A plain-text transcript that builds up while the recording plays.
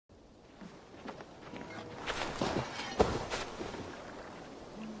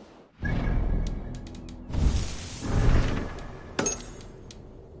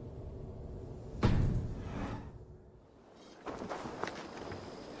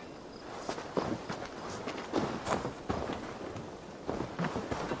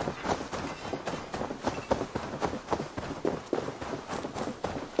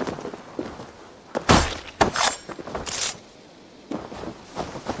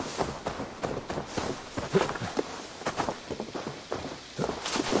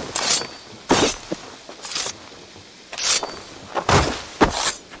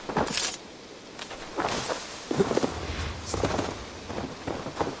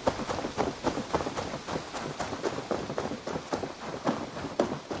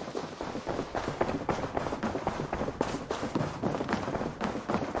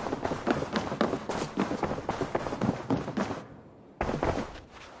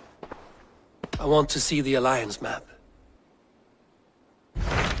I want to see the Alliance map.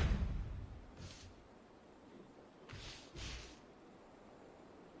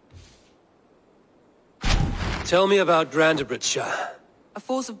 Tell me about Grantebridgeshire. A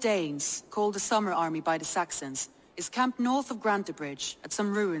force of Danes, called the Summer Army by the Saxons, is camped north of Grantebridge, at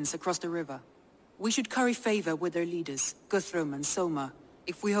some ruins across the river. We should curry favor with their leaders, Guthrum and Soma,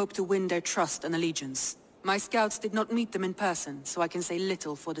 if we hope to win their trust and allegiance. My scouts did not meet them in person, so I can say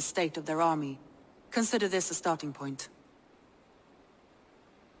little for the state of their army. Consider this a starting point.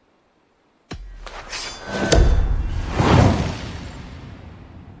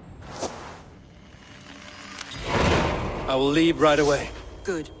 I will leave right away.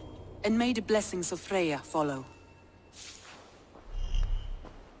 Good. And may the blessings of Freya follow.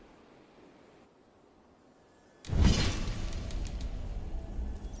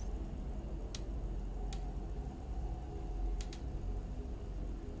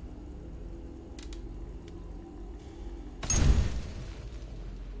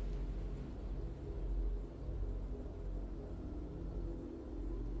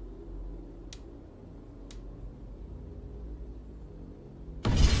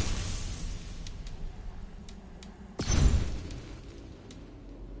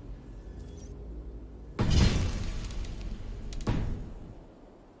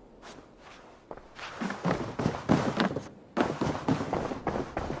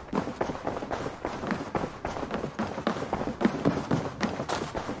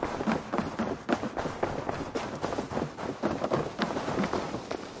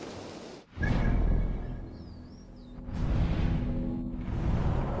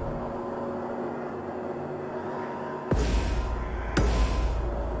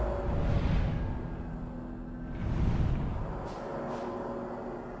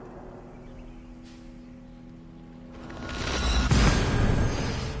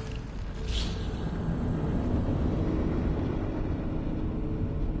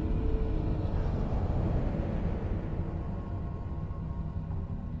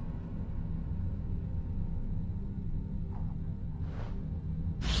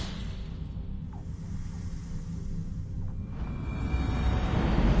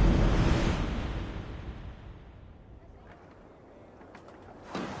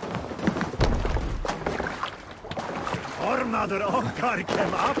 Another Onkar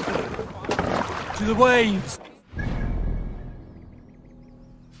came after. To the waves!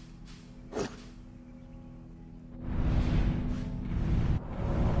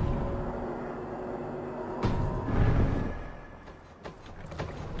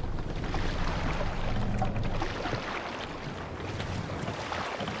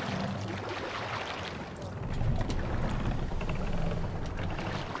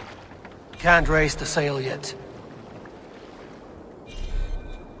 Can't raise the sail yet.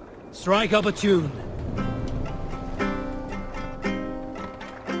 Strike up a tune.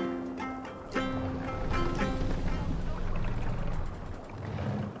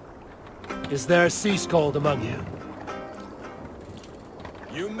 Is there a sea scald among you?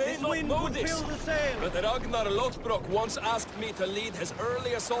 You may not know this, but Ragnar Lothbrok once asked me to lead his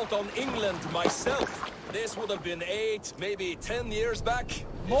early assault on England myself. This would have been 8, maybe 10 years back.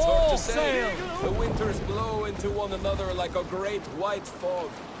 It's hard to say. The winters blow into one another like a great white fog.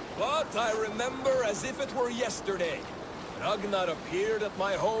 But I remember as if it were yesterday. Ragnar appeared at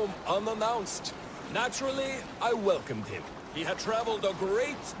my home unannounced. Naturally, I welcomed him. He had traveled a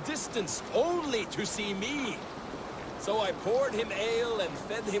great distance only to see me. So I poured him ale and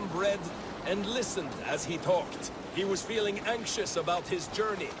fed him bread and listened as he talked. He was feeling anxious about his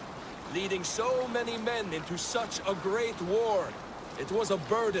journey, leading so many men into such a great war. It was a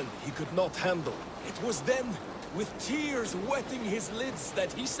burden he could not handle. It was then, with tears wetting his lids,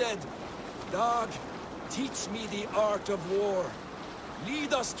 that he said, "Dag, teach me the art of war.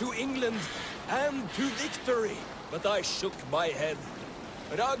 Lead us to England and to victory." But I shook my head.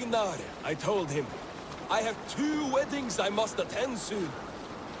 "Ragnar," I told him, "I have 2 weddings I must attend soon.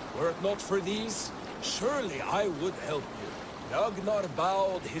 Were it not for these, surely I would help you." Ragnar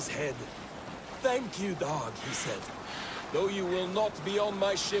bowed his head. "Thank you, Dag," he said. "Though you will not be on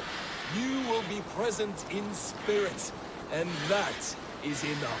my ship, you will be present in spirit, and that is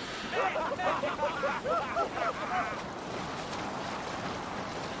enough."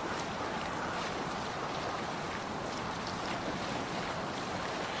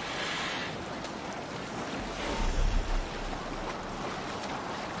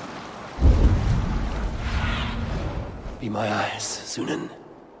 Be my eyes, Sunan.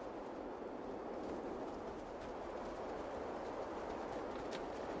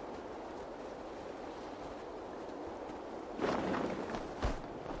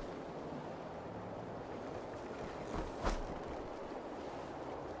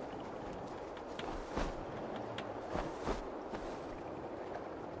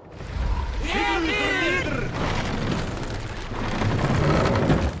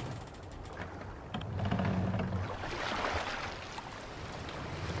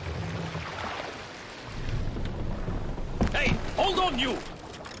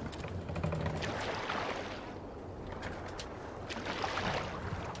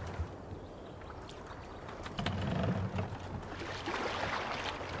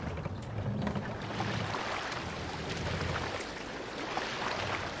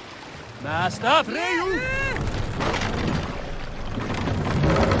 Fast up!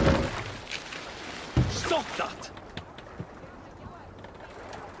 Stop that!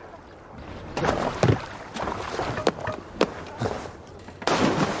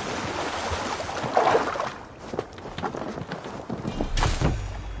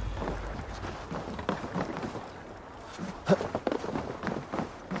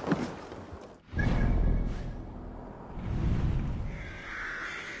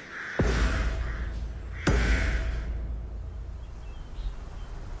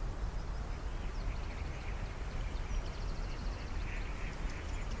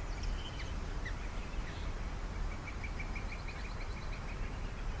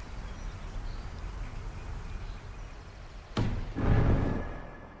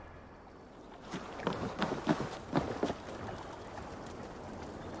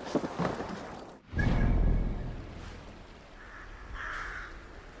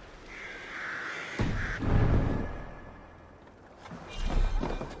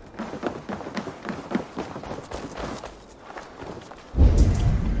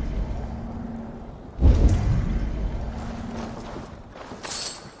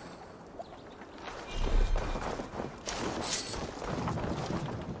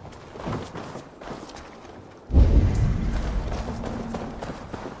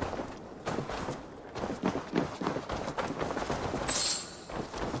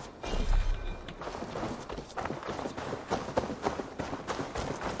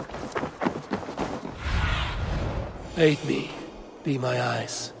 Aid me. Be my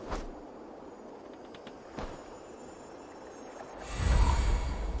eyes.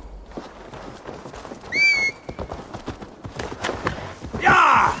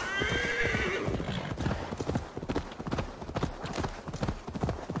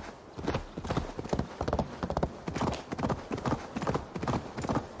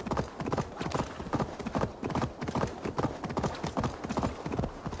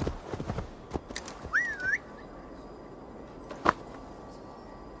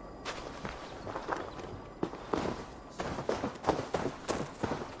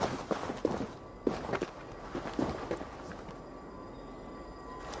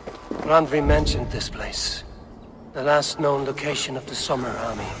 Randvi mentioned this place. The last known location of the SOMA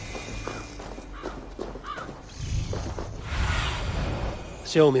army.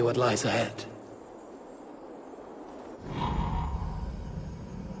 Show me what lies ahead.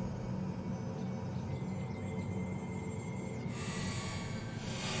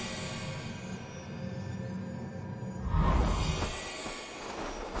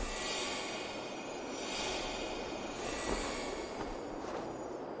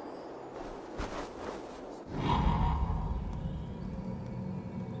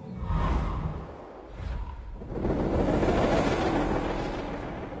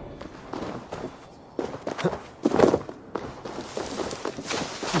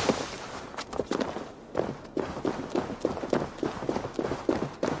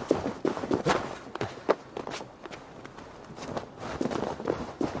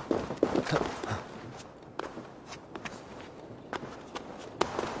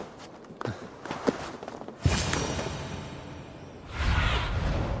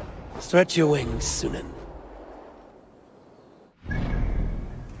 Stretch your wings, Sunan.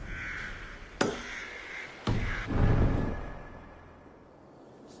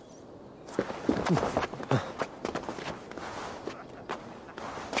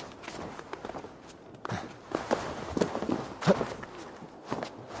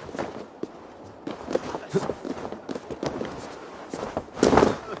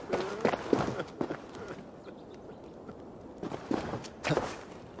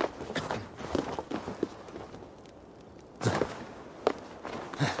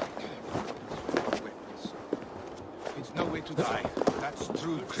 It's no way to die. That's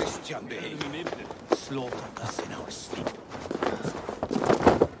true Christian behavior. Slaughtered us in our sleep.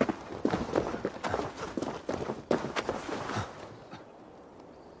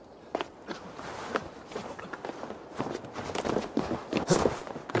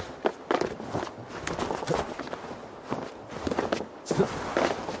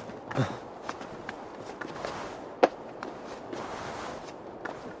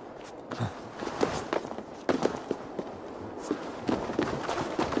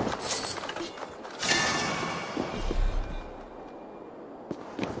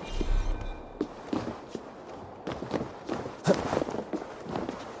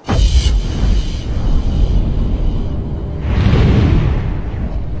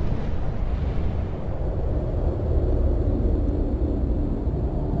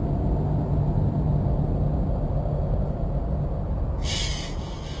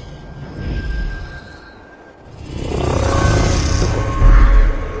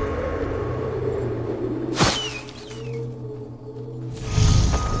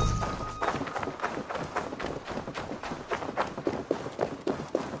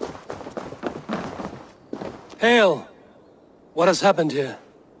 Hail! What has happened here?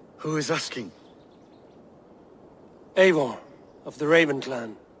 Who is asking? Eivor, of the Raven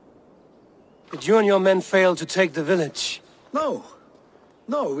clan. Did you and your men fail to take the village? No.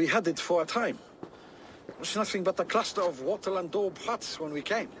 No, we had it for a time. It was nothing but a cluster of wattle and daub huts when we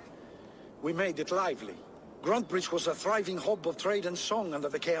came. We made it lively. Gruntbridge was a thriving hub of trade and song under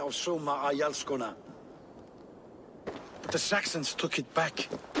the care of SOMA Ayalskona. But the Saxons took it back.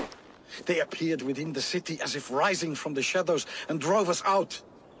 They appeared within the city as if rising from the shadows and drove us out.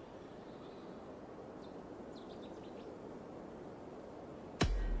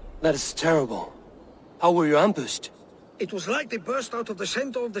 That is terrible. How were you ambushed? It was like they burst out of the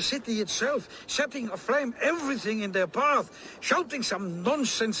center of the city itself, setting aflame everything in their path, shouting some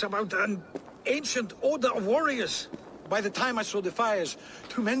nonsense about an ancient order of warriors. By the time I saw the fires,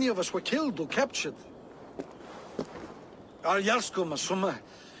 too many of us were killed or captured. Ayalskona, SOMA,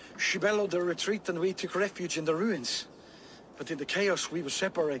 she bellowed a retreat and we took refuge in the ruins. But in the chaos we were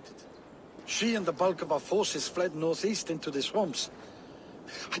separated. She and the bulk of our forces fled northeast into the swamps.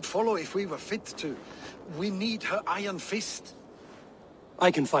 I'd follow if we were fit to. We need her iron fist. I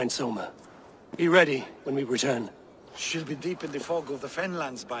can find Soma. Be ready when we return. She'll be deep in the fog of the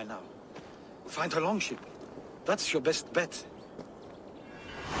Fenlands by now. Find her longship. That's your best bet.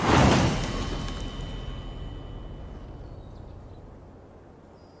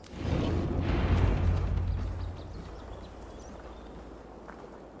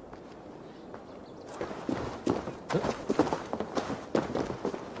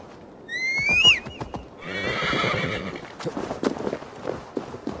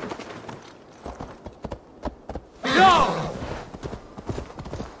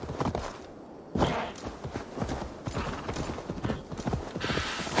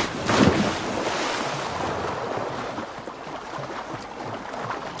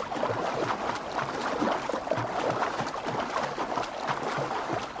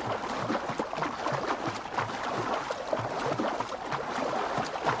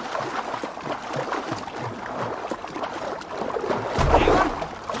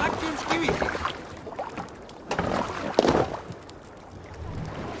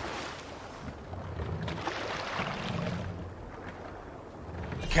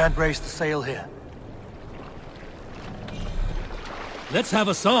 Can't raise the sail here. Let's have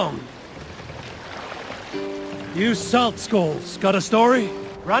a song. You salt skulls, got a story?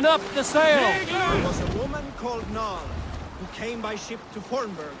 Run up the sail! There was a woman called Nal, who came by ship to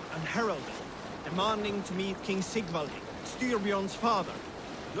Fornburg and heralded, demanding to meet King Sigvaldi, Styrbjorn's father.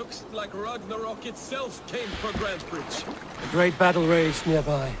 Looks like Ragnarok itself came for Grantbridge. A great battle raged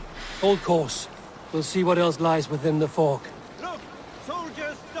nearby. Hold course. We'll see what else lies within the fork. Look!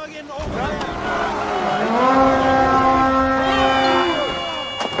 Soldiers dug in over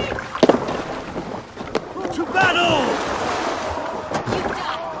To battle!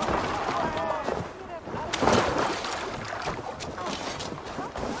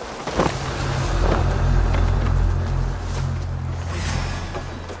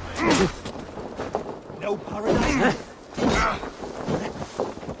 No paradise.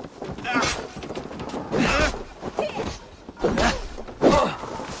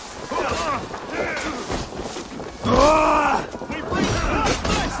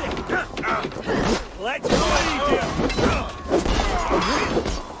 Let's bleed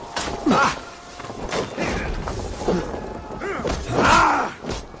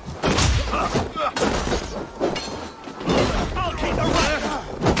I'll keep the rest!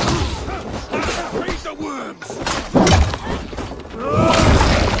 Freeze the worms!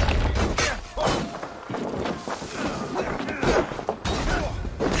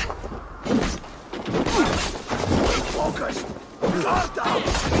 Focus! Guard down!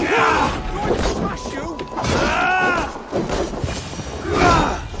 Going to smash you!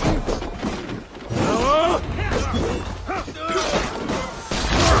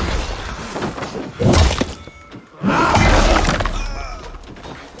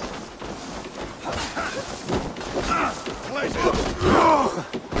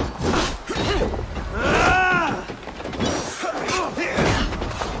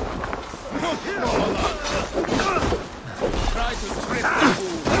 Try to trip the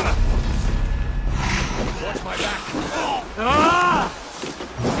fool. Watch my back.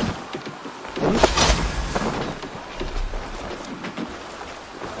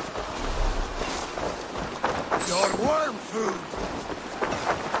 Your worm food!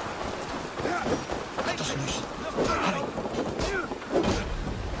 Just loose. Hurry.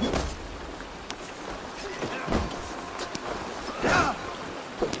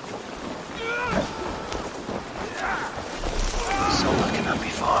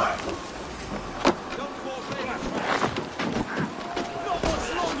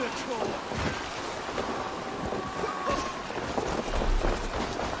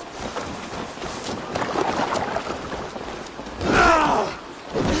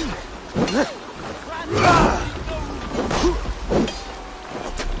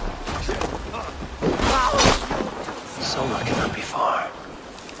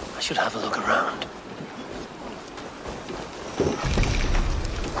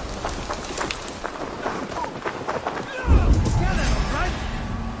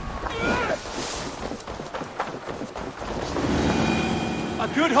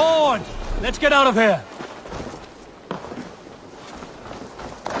 Good horn! Let's get out of here!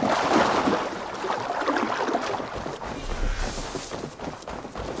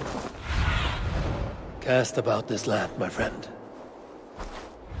 Cast about this land, my friend.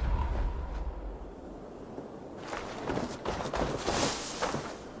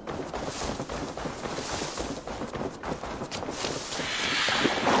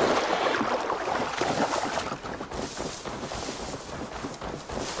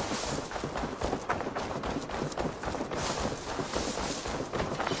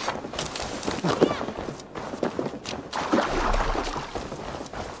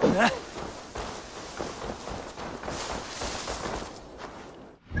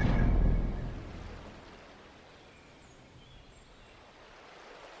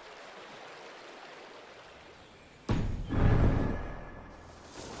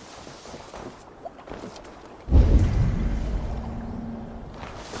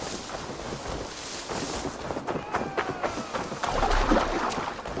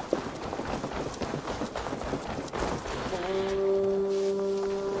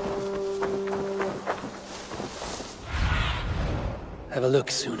 Have a look,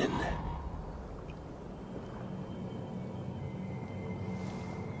 Sunan.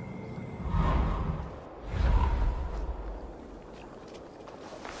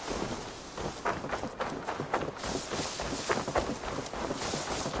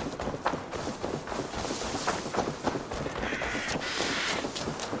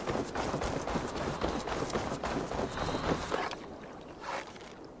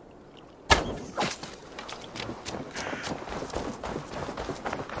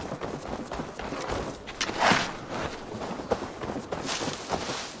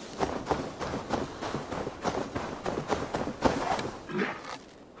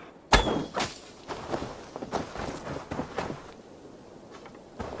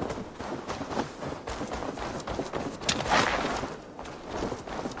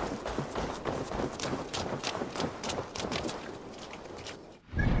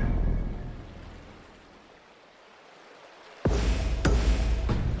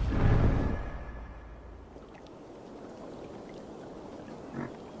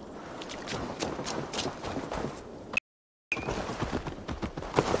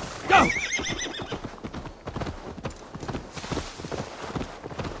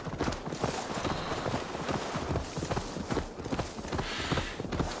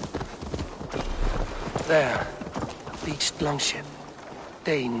 There. A beached longship.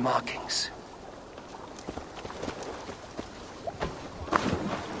 Dane markings.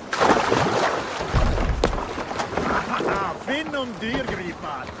 Finn om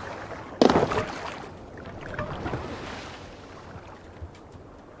dyrgripar!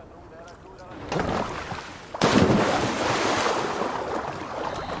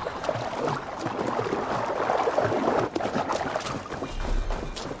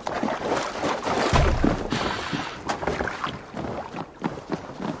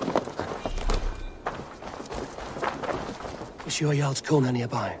 Is your Jarl's Kona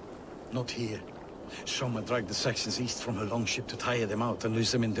nearby? Not here. SOMA dragged the Saxons east from her longship to tire them out and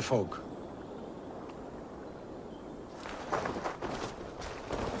lose them in the fog.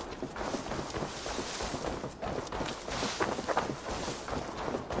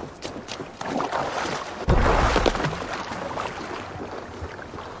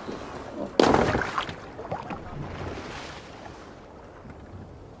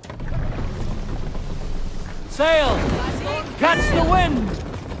 Sail! Catch the wind!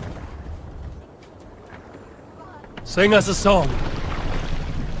 Sing us a song.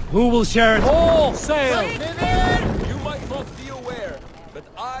 Who will share it? All sail! You might not be aware, but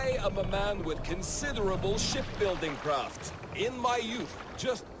I am a man with considerable shipbuilding craft. In my youth,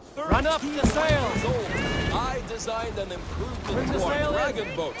 just 13 Run up the sails! years old, I designed an improvement Bring the to our sail in.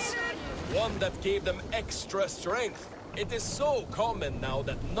 dragon boats. One that gave them extra strength. It is so common now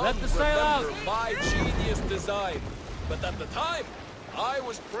that none Let the sail remember my genius design. But at the time, I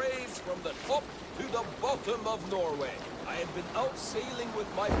was praised from the top to the bottom of Norway. I had been out sailing with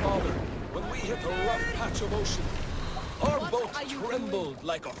my father when we hit a rough patch of ocean. Our boat trembled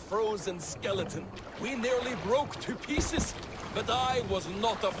like a frozen skeleton. We nearly broke to pieces, but I was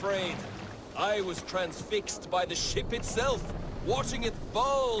not afraid. I was transfixed by the ship itself, watching it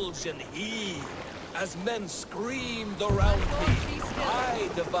bulge and heave. As men screamed around me, I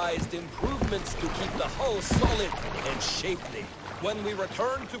devised improvements to keep the hull solid and shapely. When we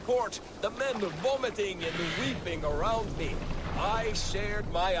returned to port, the men vomiting and weeping around me, I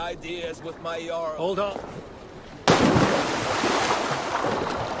shared my ideas with my Jarl. Hold on.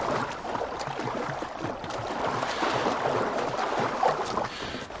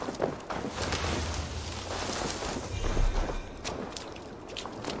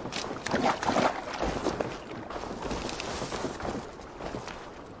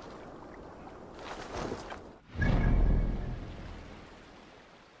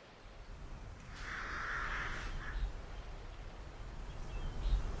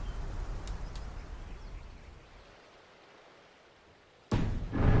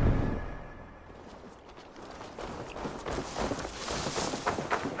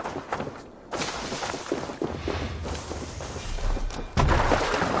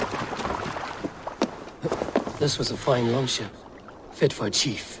 This was a fine longship, fit for a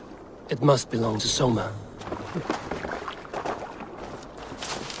chief. It must belong to SOMA.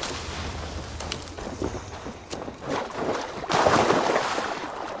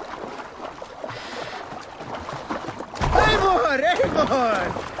 Eivor!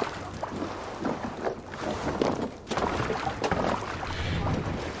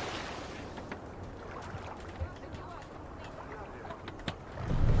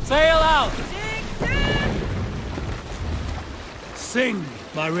 Sail out! Sing,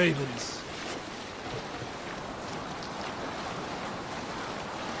 my ravens.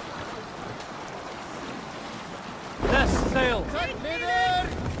 Less sail!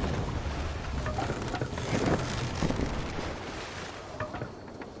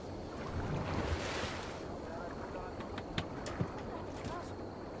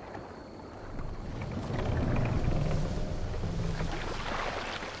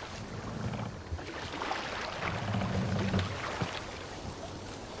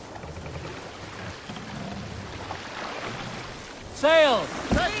 Sail!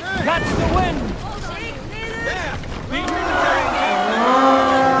 Catch the wind! There! Beat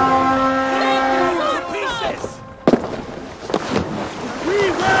To pieces! We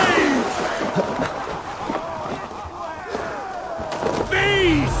wave!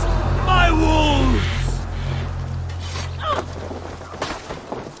 Feast, my wolves!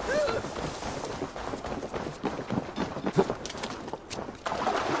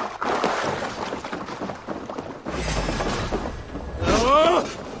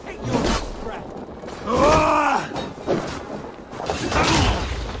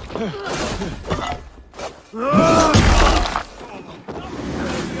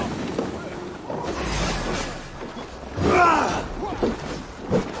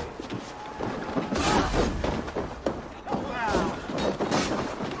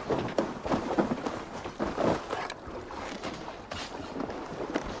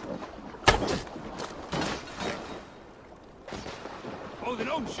 Oh, they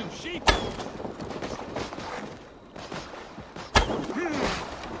don't shoot sheep!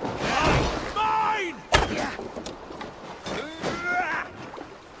 Mine!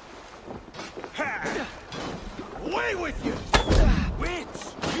 Away with you!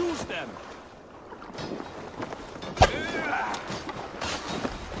 Wits! Use them!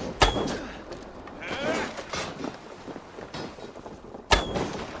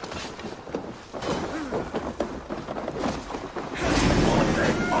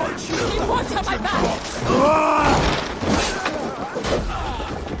 Watch out my back!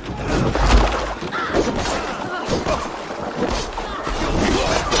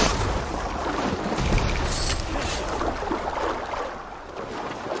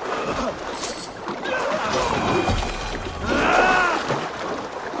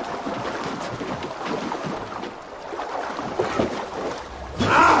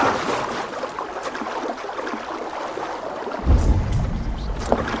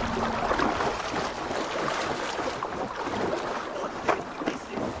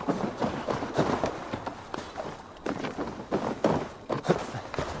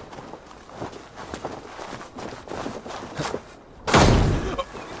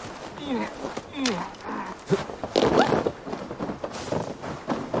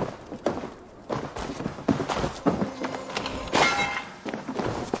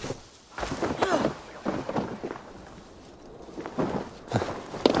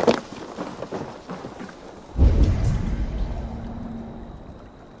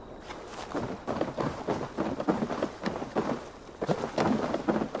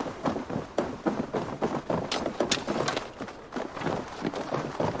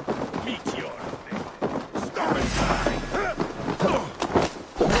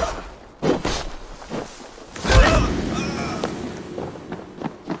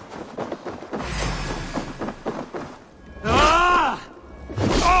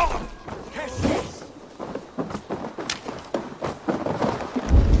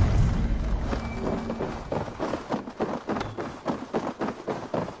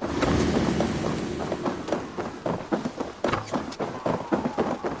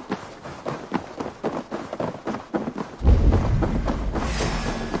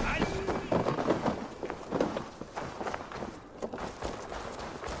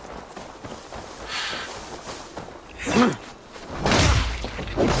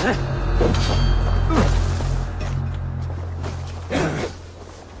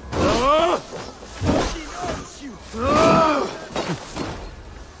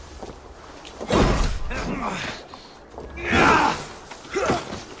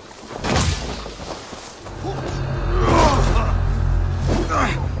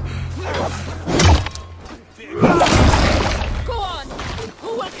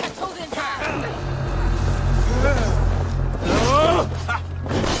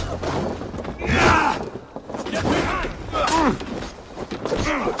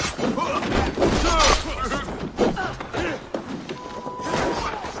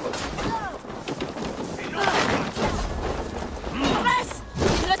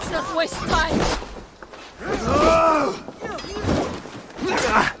 always fight!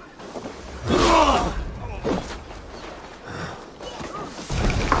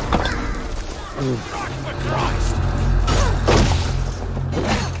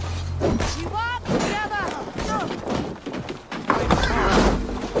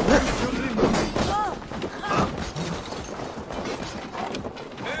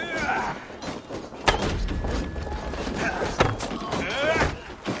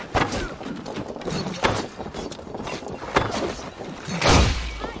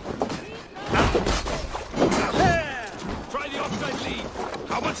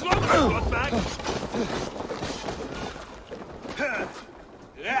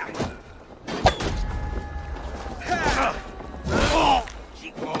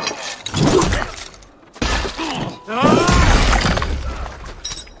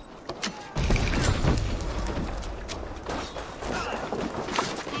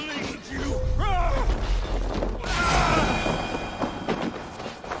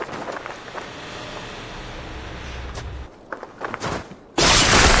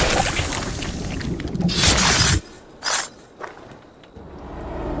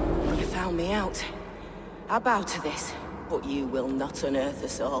 I bow to this, but you will not unearth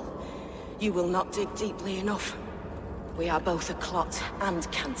us all. You will not dig deeply enough. We are both a clot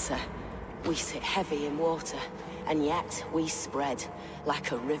and cancer. We sit heavy in water, and yet we spread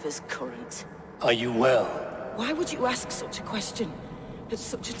like a river's current. Are you well? Why would you ask such a question at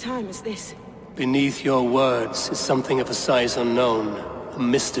such a time as this? Beneath your words is something of a size unknown, a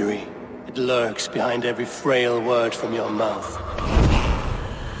mystery. It lurks behind every frail word from your mouth.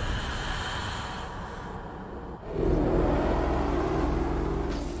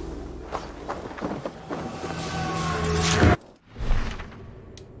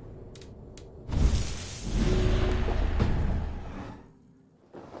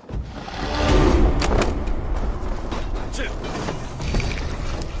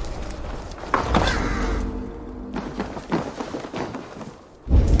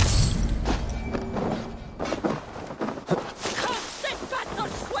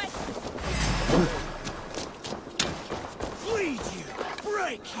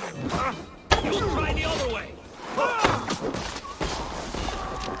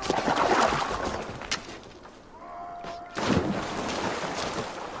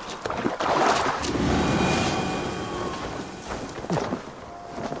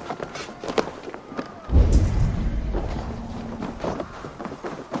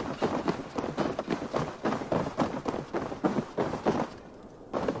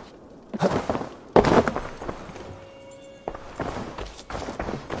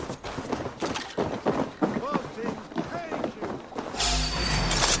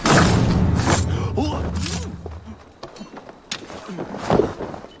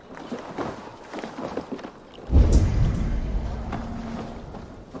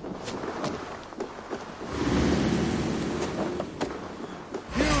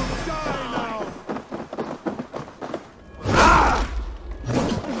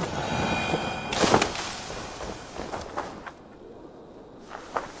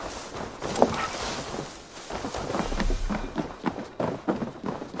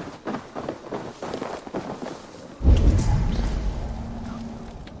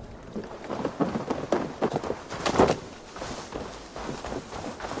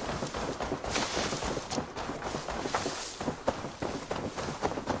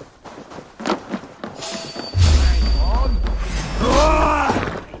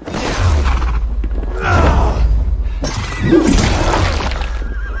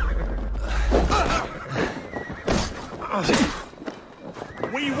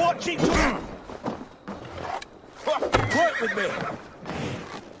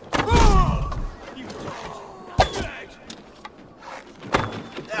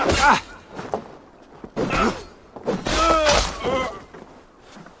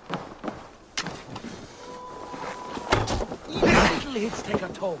 Take a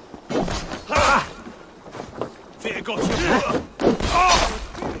toll. Fear got you.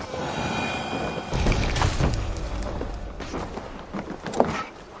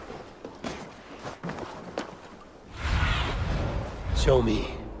 Show me.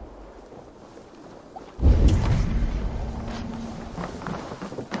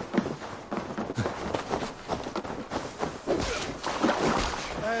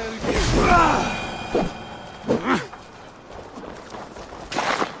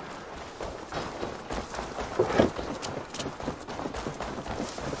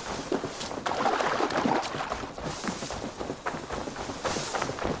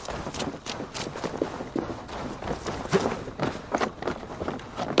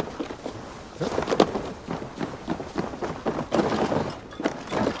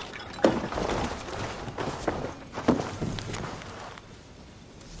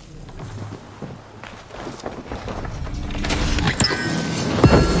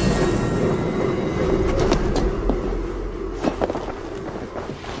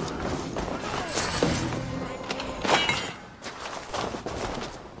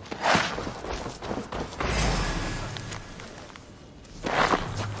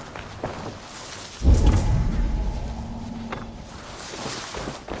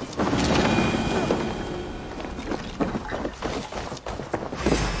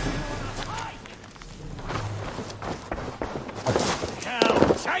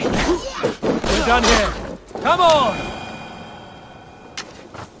 done here. Come on!